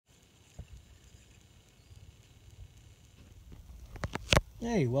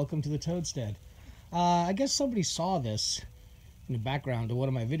Hey, welcome to the Toadstead. I guess somebody saw this in the background of one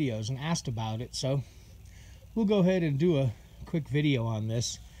of my videos and asked about it, so we'll go ahead and do a quick video on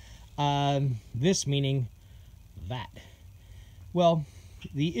this. This meaning that. Well,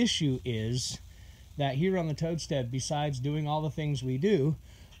 the issue is that here on the Toadstead, besides doing all the things we do,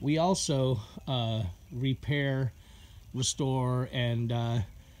 we also repair, restore, and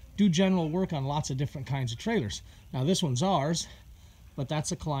do general work on lots of different kinds of trailers. Now this one's ours, but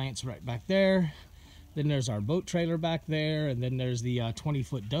that's a client's right back there. Then there's our boat trailer back there, and then there's the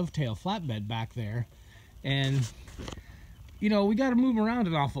 20-foot dovetail flatbed back there. And, you know, we got to move around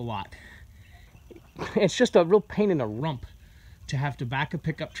an awful lot. It's just a real pain in the rump to have to back a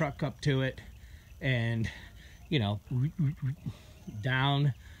pickup truck up to it and, you know,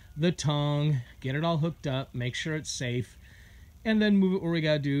 down the tongue, get it all hooked up, make sure it's safe, and then move it where we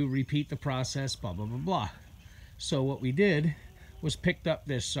got to do, repeat the process, blah, blah, blah, blah. So what we did was picked up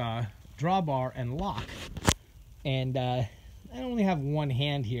this drawbar and lock, and I only have one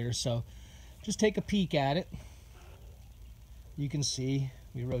hand here, so just take a peek at it. You can see,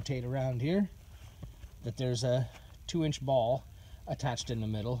 we rotate around here, that there's a 2-inch ball attached in the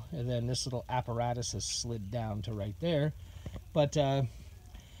middle, and then this little apparatus is slid down to right there. But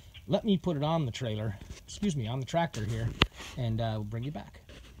let me put it on the trailer, excuse me, on the tractor here, and we'll bring you back.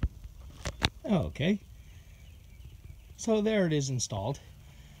 Okay. So there it is installed,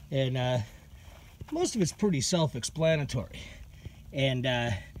 and most of it's pretty self-explanatory. And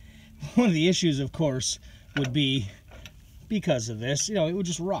one of the issues, of course, would be, because of this, you know, it would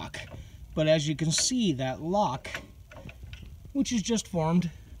just rock. But as you can see, that lock, which is just formed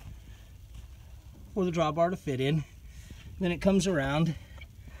for the drawbar to fit in, then it comes around.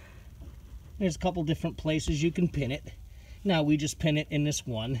 There's a couple different places you can pin it. Now we just pin it in this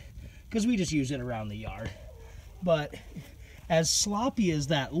one, because we just use it around the yard. But as sloppy as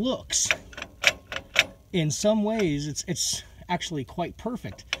that looks, in some ways it's actually quite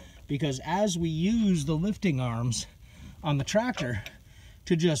perfect, because as we use the lifting arms on the tractor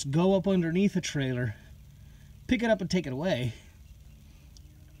to just go up underneath a trailer, pick it up and take it away,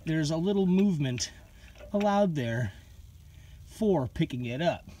 there's a little movement allowed there for picking it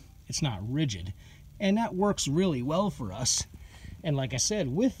up. It's not rigid, and that works really well for us. And like I said,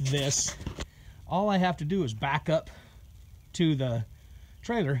 with this, all I have to do is back up to the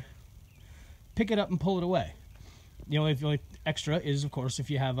trailer, pick it up and pull it away. The only extra is, of course, if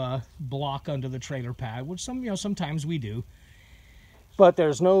you have a block under the trailer pad, which sometimes we do. But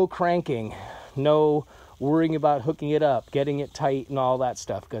there's no cranking, no worrying about hooking it up, getting it tight and all that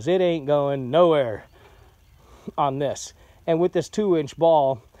stuff, because it ain't going nowhere on this. And with this 2-inch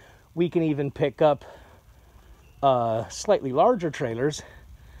ball, we can even pick up slightly larger trailers.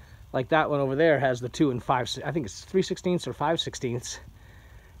 Like that one over there has the 2 and 5, I think it's 3/16 or 5/16.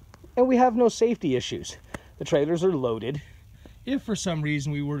 And we have no safety issues. The trailers are loaded. If for some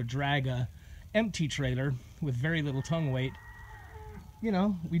reason we were to drag a empty trailer with very little tongue weight, you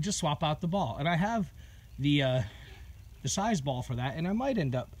know, we just swap out the ball. And I have the size ball for that, and I might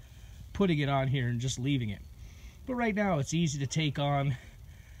end up putting it on here and just leaving it. But right now it's easy to take on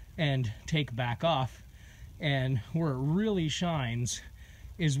and take back off. And where it really shines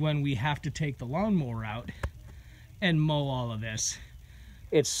is when we have to take the lawnmower out and mow all of this.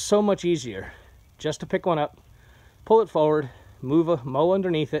 It's so much easier just to pick one up, pull it forward, mow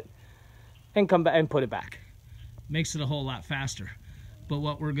underneath it, and come back and put it back. Makes it a whole lot faster. But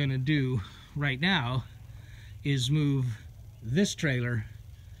what we're gonna do right now is move this trailer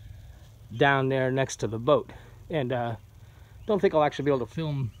down there next to the boat. And don't think I'll actually be able to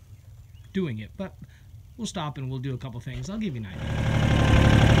film doing it, but we'll stop and we'll do a couple things. I'll give you an idea.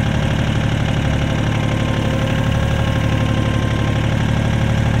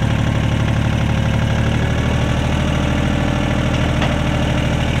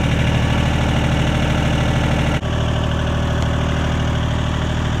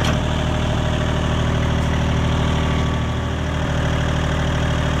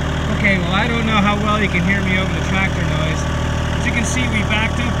 Okay, well, I don't know how well you can hear me over the tractor noise. As you can see, we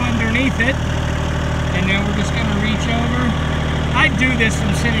backed up underneath it, and then we're just going to reach over. I do this from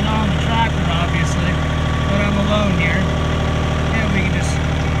sitting on the tractor, obviously, but I'm alone here. And we can just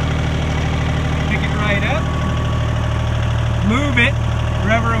pick it right up, move it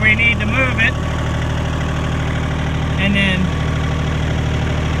wherever we need to move it, and then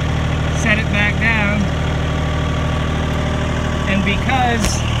set it back down. And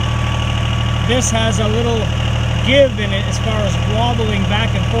because this has a little give in it as far as wobbling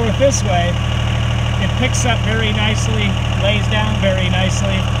back and forth this way, it picks up very nicely, lays down very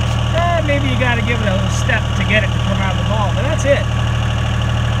nicely. Maybe you got to give it a little step to get it to come out of the ball, but that's it.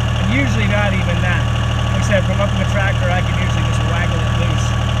 usually not even that. Like I said, from up in the tractor, I can usually just waggle it loose.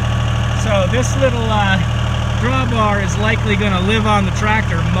 So this little drawbar is likely going to live on the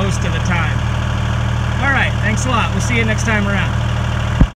tractor most of the time. All right, thanks a lot. We'll see you next time around.